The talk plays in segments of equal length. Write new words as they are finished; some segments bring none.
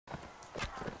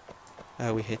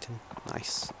Oh, we hit him.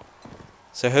 Nice.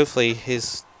 So hopefully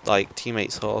his like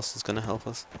teammate's horse is gonna help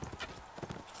us.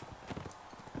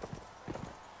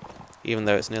 Even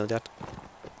though it's nearly dead.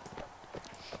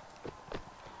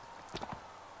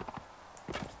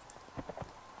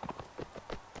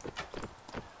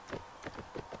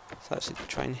 Let's actually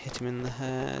try and hit him in the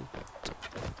head.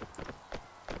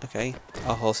 Okay,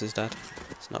 our horse is dead.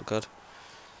 It's not good.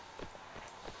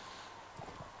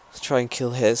 Let's try and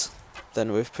kill his.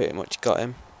 Then we've pretty much got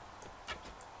him.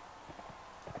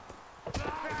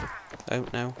 Oh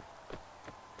no.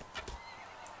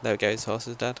 There we go, his horse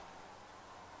is dead.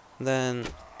 Then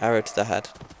arrow to the head.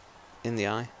 In the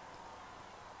eye.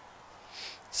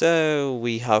 So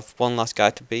we have one last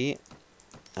guy to beat.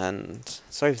 And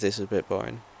sorry if this is a bit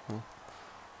boring. Well,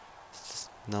 it's just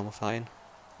normal fighting.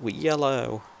 With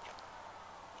yellow.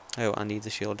 Oh, I need the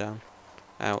shield down.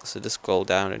 Out, so just scroll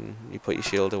down and you put your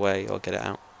shield away or get it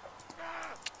out.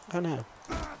 Oh no.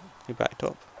 You backed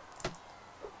up.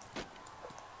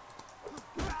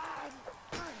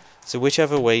 So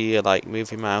whichever way you like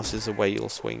move your mouse is the way you'll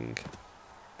swing.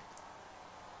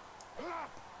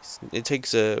 It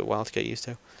takes a while to get used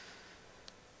to.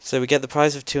 So we get the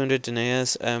prize of 200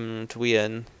 deniers, we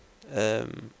earn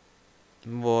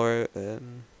more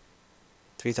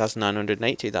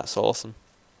 3,980, that's awesome,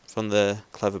 from the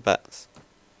clever bets.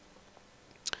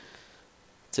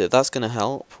 So that's going to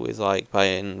help with like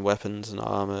buying weapons and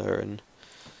armor and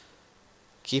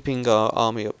keeping our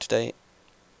army up to date.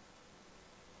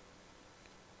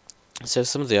 So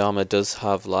some of the armor does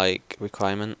have like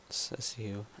requirements, as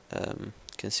you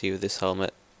can see with this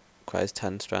helmet, requires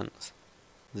 10 strength.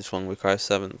 This one requires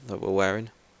 7 that we're wearing.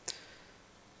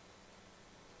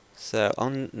 So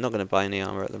I'm not going to buy any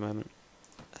armor at the moment.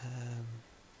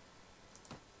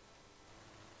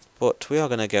 But we are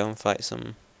going to go and fight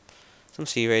some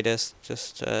sea raiders,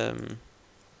 just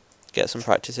get some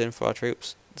practice in for our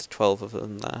troops. There's 12 of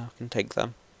them there, I can take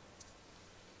them.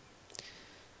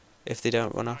 If they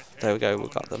don't run off, there we go, we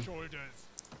got them.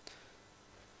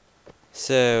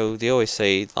 So they always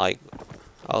say like,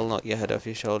 I'll knock your head off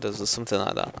your shoulders or something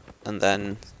like that, and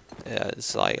then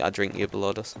it's like I drink your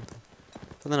blood or something.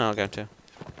 But they're not going to.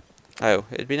 Oh,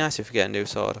 it'd be nice if we get a new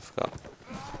sword. I forgot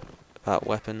about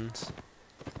weapons.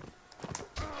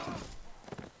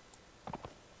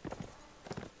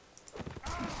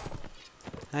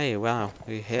 Hey, wow,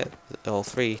 we hit all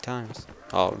 3 times.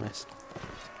 Oh, we missed.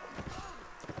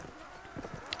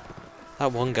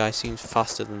 That one guy seems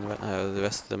faster than the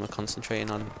rest of them are concentrating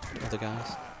on other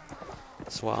guys.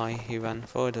 That's why he ran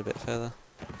forward a bit further.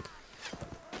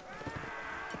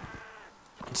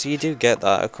 So you do get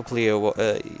that a couple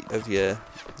of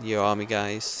your army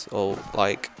guys all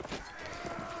like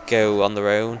go on their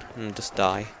own and just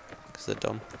die because they're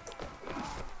dumb.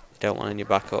 You don't want any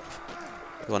backup.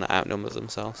 You want to outnumber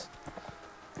themselves.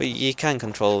 But you can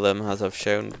control them, as I've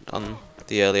shown on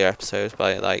the earlier episodes,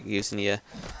 by like using your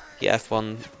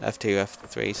F1, F2,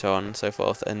 F3, so on and so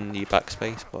forth, and your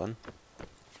backspace button.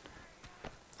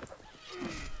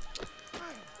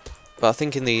 But I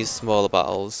think in these smaller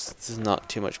battles, there's not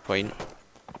too much point.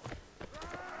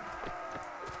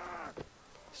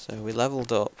 So we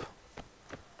leveled up.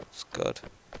 It's good.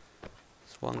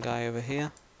 There's one guy over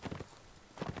here.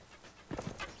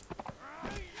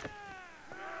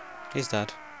 He's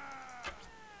dead.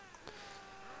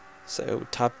 So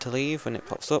tab to leave when it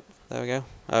pops up. There we go.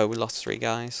 Oh, we lost 3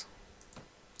 guys.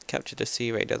 Captured a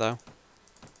sea raider though.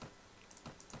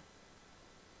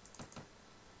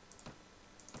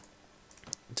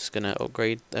 Just gonna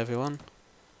upgrade everyone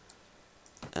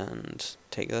and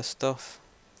take their stuff.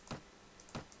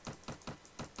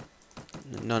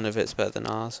 None of it's better than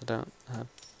ours. I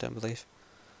don't believe.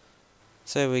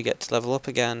 So we get to level up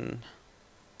again.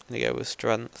 Gonna go with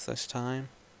strength this time.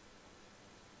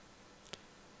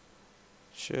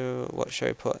 What should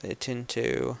I put it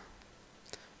into?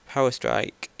 Power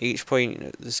strike. Each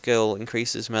point the skill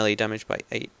increases melee damage by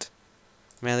 8.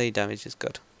 Melee damage is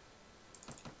good.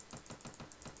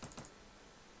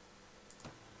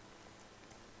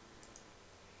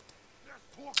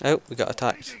 Oh, we got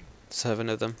attacked. 7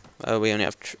 of them. Oh, we only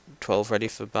have 12 ready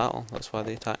for battle. That's why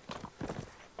they attacked.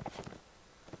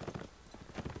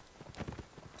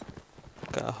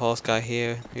 Got a horse guy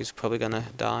here who's probably gonna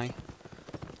die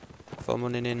from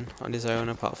running in on his own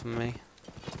apart from me.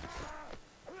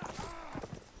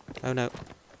 Oh no,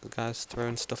 the guy's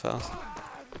throwing stuff at us.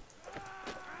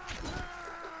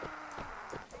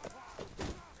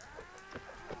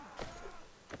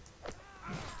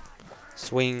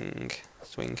 Swing,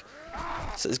 swing.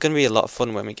 So it's going to be a lot of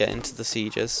fun when we get into the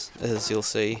sieges, as you'll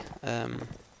see. A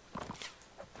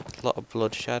lot of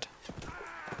bloodshed.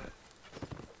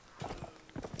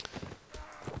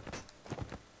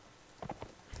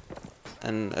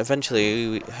 and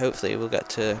eventually, hopefully, we'll get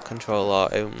to control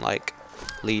our own like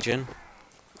legion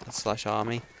 /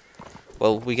 army.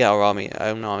 Well, we get our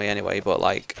own army anyway, but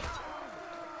like,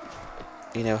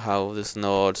 you know how there's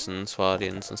Nords and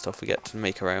Swardians and stuff, we get to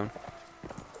make our own.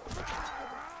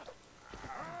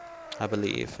 I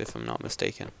believe, if I'm not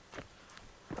mistaken.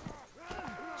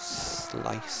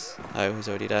 Slice. Oh, he's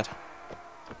already dead.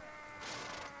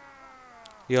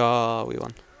 Yeah, we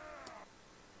won.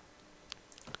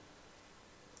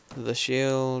 The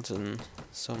shield and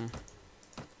some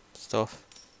stuff.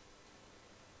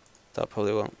 That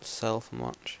probably won't sell for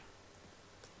much.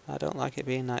 I don't like it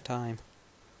being night time.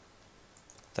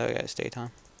 There we go, it's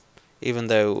daytime. Even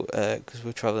though, because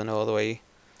we're travelling all the way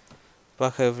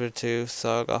back over to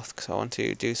Sargoth, because I want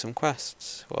to do some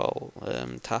quests, well,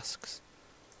 tasks.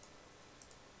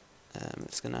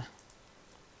 It's gonna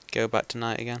go back to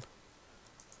night again.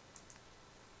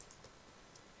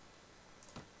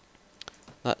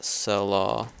 Let's sell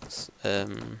our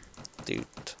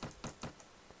loot.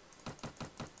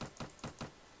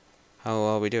 How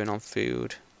are we doing on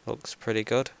food? Looks pretty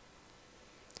good.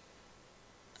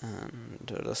 And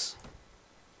do this.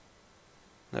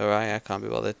 Alright, I can't be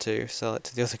bothered to sell it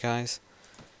to the other guys.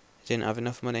 I didn't have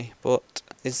enough money. But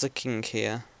is the king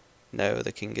here? No,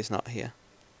 the king is not here.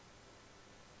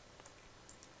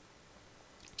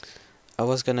 I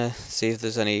was gonna see if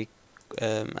there's any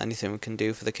anything we can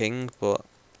do for the king, but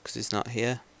because he's not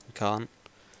here, we can't.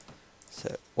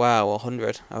 So wow,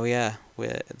 100. Oh yeah,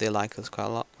 they like us quite a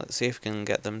lot. Let's see if we can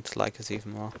get them to like us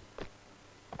even more.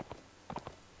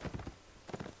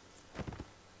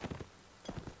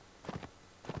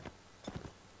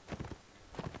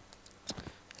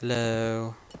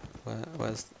 Hello.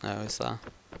 Where's... Oh, is that? I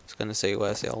was going to say,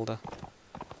 where's the older?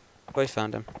 Oh, I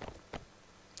found him.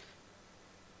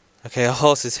 Okay, a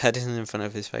horse is heading in front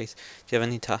of his face. Do you have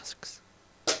any tasks?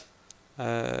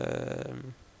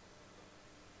 No.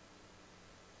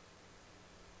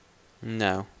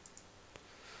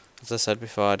 As I said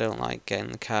before, I don't like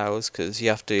getting the cows, because you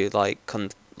have to, like,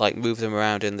 move them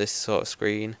around in this sort of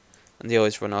screen. And they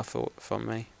always run off from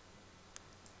me.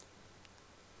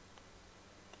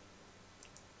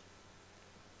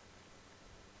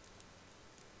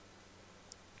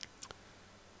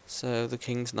 So the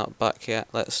king's not back yet.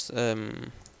 Let's I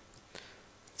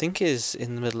think he's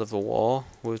in the middle of a war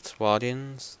with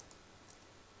Swardians.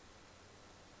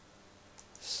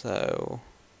 So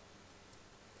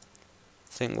I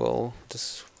think we'll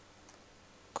just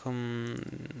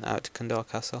come out to Kandor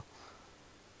Castle.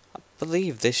 I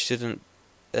believe this shouldn't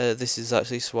this is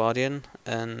actually Swardian,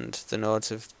 and the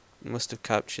Nords must have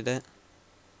captured it.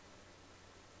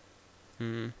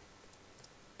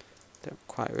 Don't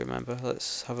quite remember.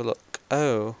 Let's have a look.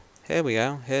 Oh, here we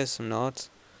go. Here's some Nords.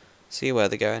 See where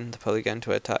they're going. They're probably going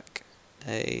to attack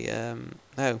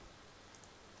oh,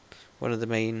 one of the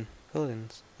main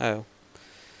buildings. Oh,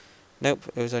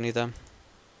 nope, it was only them.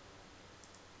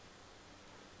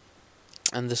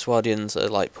 And the Swardians are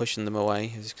like pushing them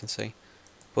away, as you can see.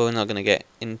 But we're not going to get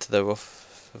into the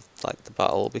rough of like the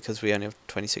battle because we only have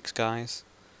 26 guys.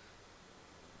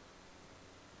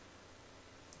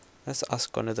 Let's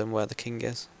ask one of them where the king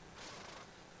is.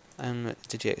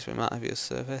 DiGiExPoMatt's have your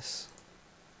service?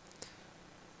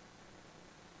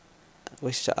 I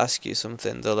wish to ask you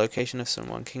something. The location of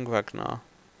someone. King Ragnar.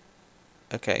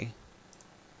 Okay.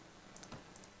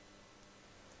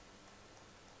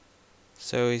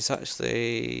 So he's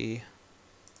actually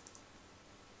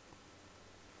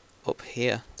up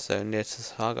here, so near to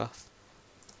Sargoth.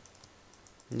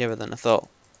 Nearer than I thought.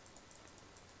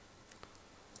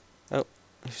 Oh,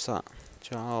 who's that?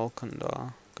 Jarl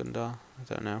Gundar. I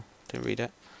don't know. Didn't read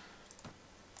it.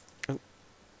 Oh,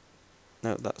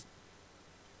 no,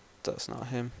 that's not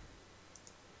him.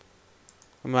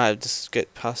 We might have just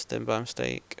skipped past him by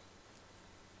mistake.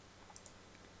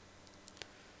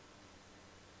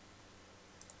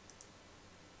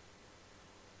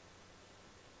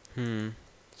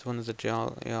 It's one of the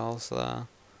Jarls there.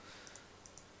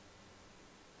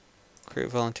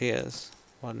 Recruit volunteers.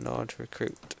 One Nord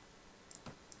recruit.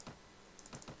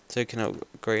 So you can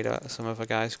upgrade some of our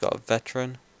guys. We've got a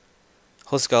veteran.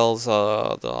 Huskarls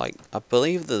are I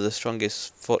believe they're the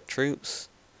strongest foot troops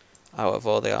out of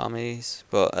all the armies,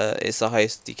 but it's the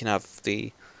highest you can have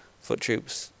the foot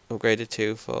troops upgraded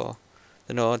to for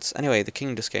the Nords. Anyway, the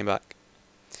king just came back,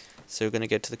 so we're going to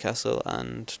get to the castle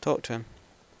and talk to him.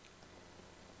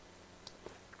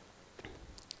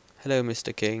 Hello,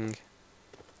 Mr. King.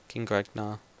 King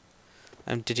Ragnar.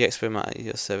 DiGiExPoMatt's at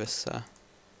your service, sir.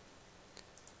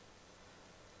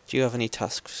 Do you have any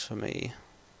tasks for me?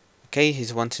 Okay,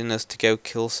 he's wanting us to go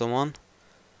kill someone.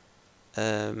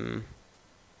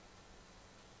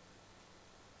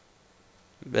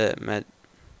 mention,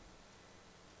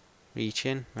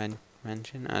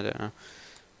 I don't know,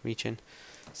 region.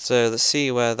 So let's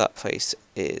see where that place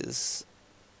is.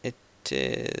 It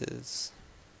is...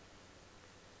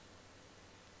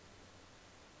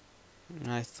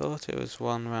 I thought it was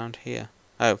one around here.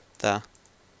 Oh, there.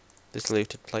 This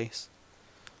looted place.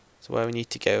 So where we need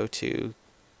to go to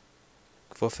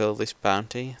fulfill this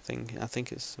bounty. I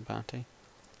think it's a bounty.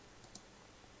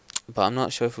 But I'm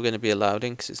not sure if we're going to be allowed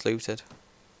in because it's looted.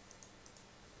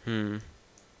 No.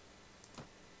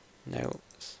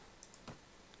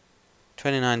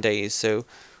 29 days, so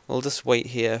we'll just wait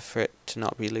here for it to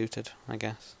not be looted, I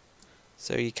guess.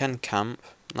 So you can camp,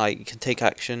 like you can take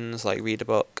actions like read a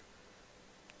book,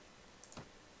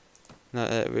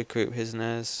 recruit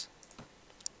prisoners,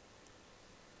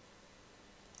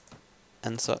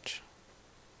 and such.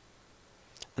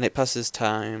 And it passes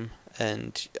time,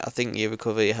 and I think you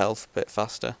recover your health a bit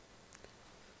faster.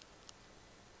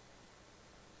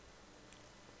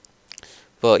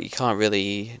 But you can't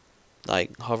really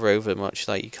like hover over much,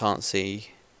 like you can't see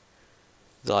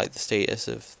like the status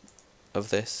of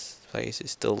this place.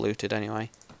 It's still looted anyway.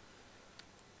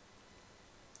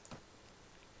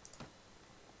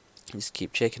 Just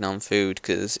keep checking on food,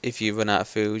 because if you run out of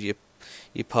food, your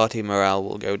party morale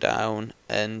will go down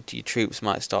and your troops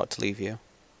might start to leave you,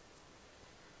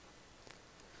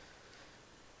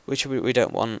 which we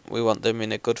don't want. We want them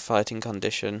in a good fighting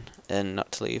condition and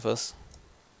not to leave us.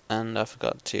 And I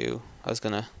forgot to, I was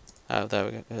gonna, oh there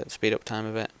we go, speed up time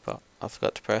a bit, but I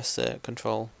forgot to press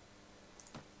control.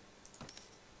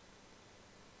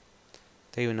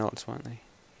 They were notes, weren't they?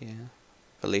 Yeah,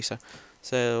 at least so.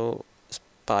 So let's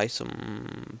buy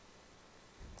some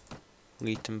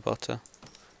wheat and butter,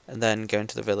 and then go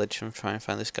into the village and try and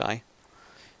find this guy.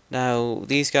 Now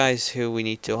these guys who we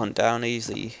need to hunt down are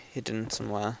usually hidden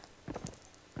somewhere.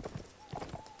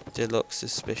 They look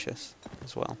suspicious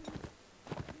as well.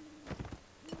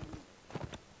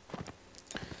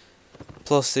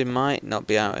 Plus they might not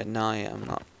be out at night, I'm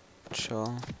not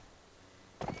sure.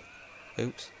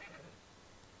 Oops.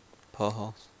 Poor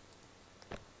horse.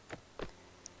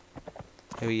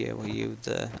 Who are you? Were you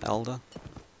the elder?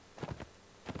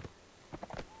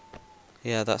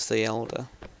 Yeah, that's the elder.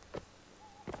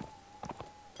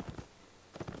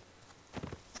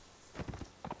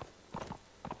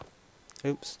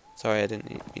 Oops. Sorry, I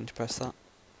didn't mean to press that.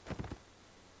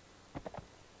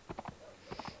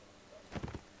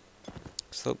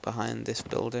 Let's look behind this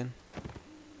building.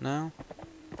 No?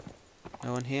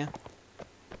 No one here?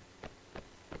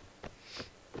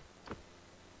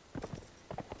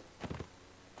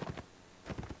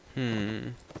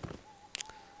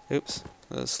 Oops.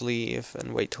 Let's leave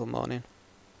and wait till morning.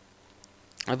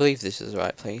 I believe this is the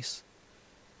right place.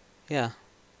 Yeah.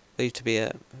 Believed to be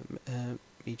a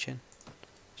region.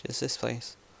 Which is this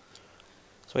place.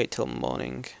 Let's wait till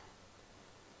morning.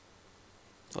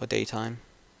 Or daytime.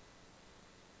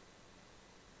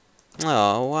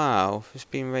 Oh wow, it's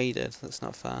been raided. That's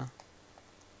not fair.